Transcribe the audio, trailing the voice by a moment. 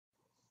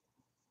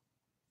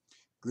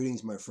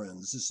Greetings, my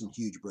friends. This is some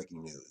huge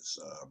breaking news.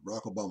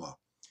 Barack Obama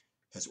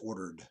has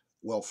ordered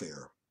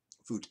welfare,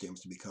 food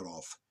stamps, to be cut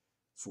off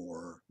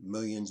for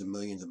millions and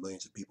millions and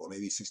millions of people.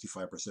 Maybe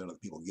 65% of the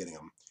people getting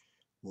them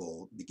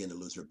will begin to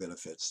lose their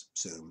benefits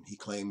soon. He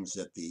claims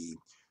that the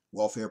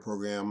welfare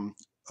program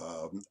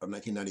of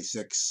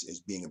 1996 is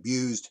being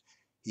abused.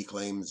 He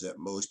claims that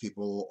most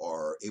people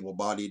are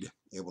able-bodied,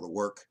 able to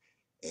work,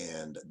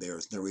 and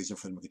there's no reason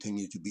for them to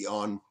continue to be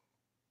on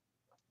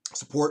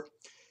support.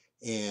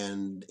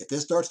 And if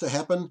this starts to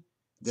happen,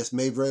 this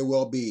may very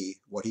well be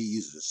what he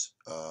uses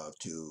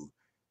to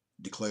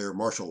declare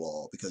martial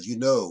law, because you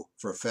know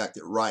for a fact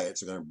that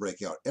riots are going to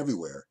break out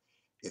everywhere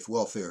if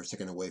welfare is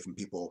taken away from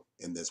people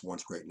in this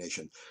once great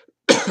nation.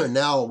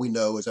 Now we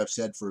know, as I've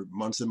said for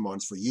months and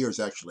months, for years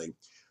actually,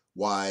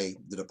 why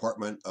the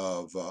Department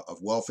of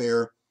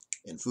Welfare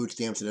and food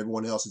stamps and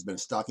everyone else has been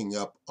stocking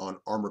up on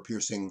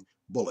armor-piercing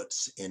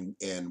bullets and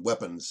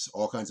weapons,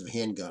 all kinds of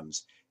handguns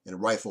and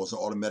rifles,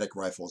 automatic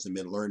rifles, and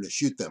been learning to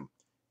shoot them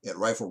at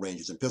rifle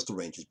ranges and pistol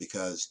ranges,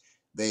 because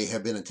they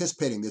have been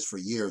anticipating this for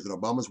years. And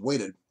Obama's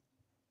waited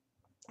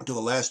until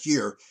the last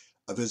year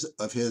of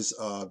his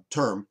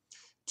term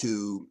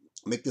to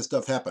make this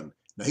stuff happen.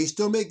 Now, he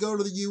still may go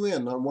to the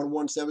UN on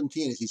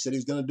 1/1/17, as he said he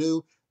was going to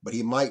do, but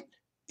he might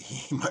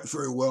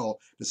very well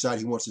decide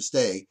he wants to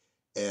stay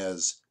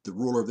as the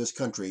ruler of this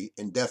country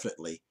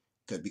indefinitely,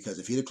 because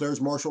if he declares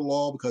martial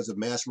law because of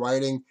mass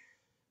rioting,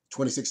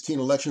 2016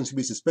 elections can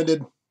be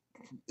suspended,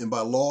 and by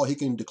law he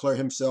can declare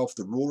himself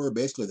the ruler,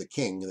 basically the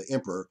king, the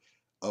emperor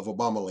of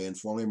Obama land,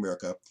 formerly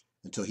America,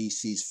 until he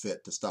sees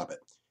fit to stop it.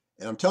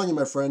 And I'm telling you,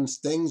 my friends,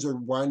 things are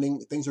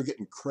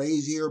getting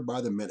crazier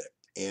by the minute.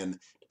 And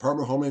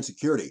Department of Homeland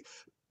Security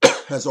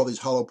has all these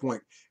hollow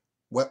point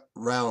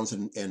rounds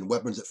and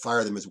weapons that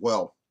fire them as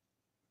well.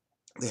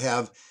 They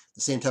have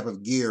the same type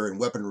of gear and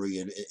weaponry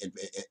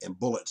and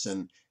bullets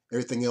and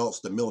everything else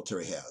the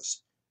military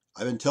has.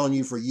 I've been telling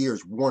you for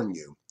years, warning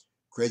you,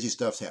 crazy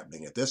stuff's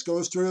happening. If this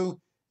goes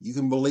through, you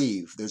can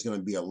believe there's going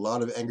to be a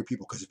lot of angry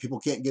people, because if people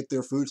can't get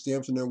their food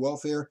stamps and their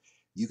welfare,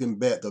 you can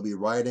bet they'll be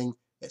rioting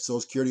at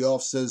Social Security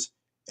offices,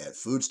 at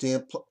food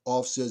stamp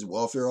offices,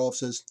 welfare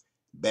offices,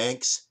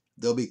 banks.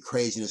 There'll be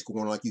craziness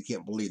going on like you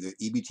can't believe. The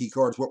EBT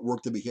cards, what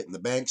work they'll be hitting the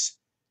banks.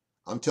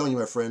 I'm telling you,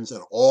 my friends,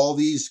 and all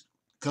these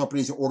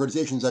companies and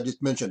organizations I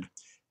just mentioned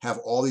have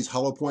all these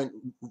hollow point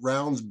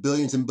rounds,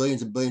 billions and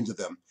billions and billions of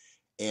them,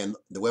 and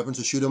the weapons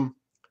to shoot them.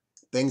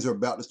 Things are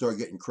about to start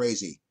getting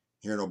crazy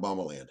here in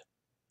Obama land.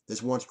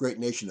 This once great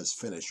nation is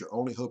finished. Your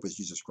only hope is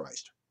Jesus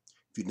Christ.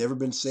 If you've never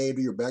been saved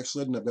or you're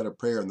backslidden, I've got a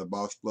prayer in the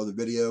box below the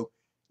video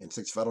and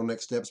 6 vital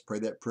next steps. Pray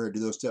that prayer,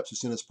 do those steps as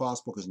soon as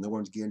possible, because no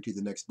one's guaranteed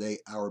the next day,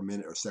 hour,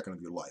 minute, or second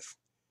of your life.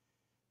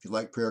 If you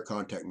like prayer,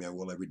 contact me. I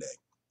will every day.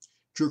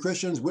 True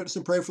Christians, witness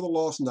and pray for the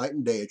lost night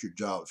and day at your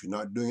job. If you're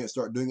not doing it,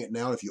 start doing it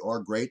now. And if you are,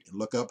 great. And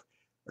look up,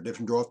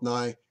 redemption draweth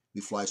nigh, we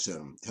fly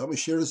soon. Help me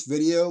share this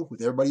video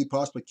with everybody you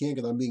possibly can,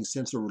 because I'm being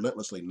censored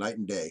relentlessly night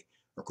and day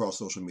across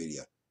social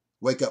media.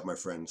 Wake up, my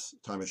friends.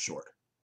 Time is short.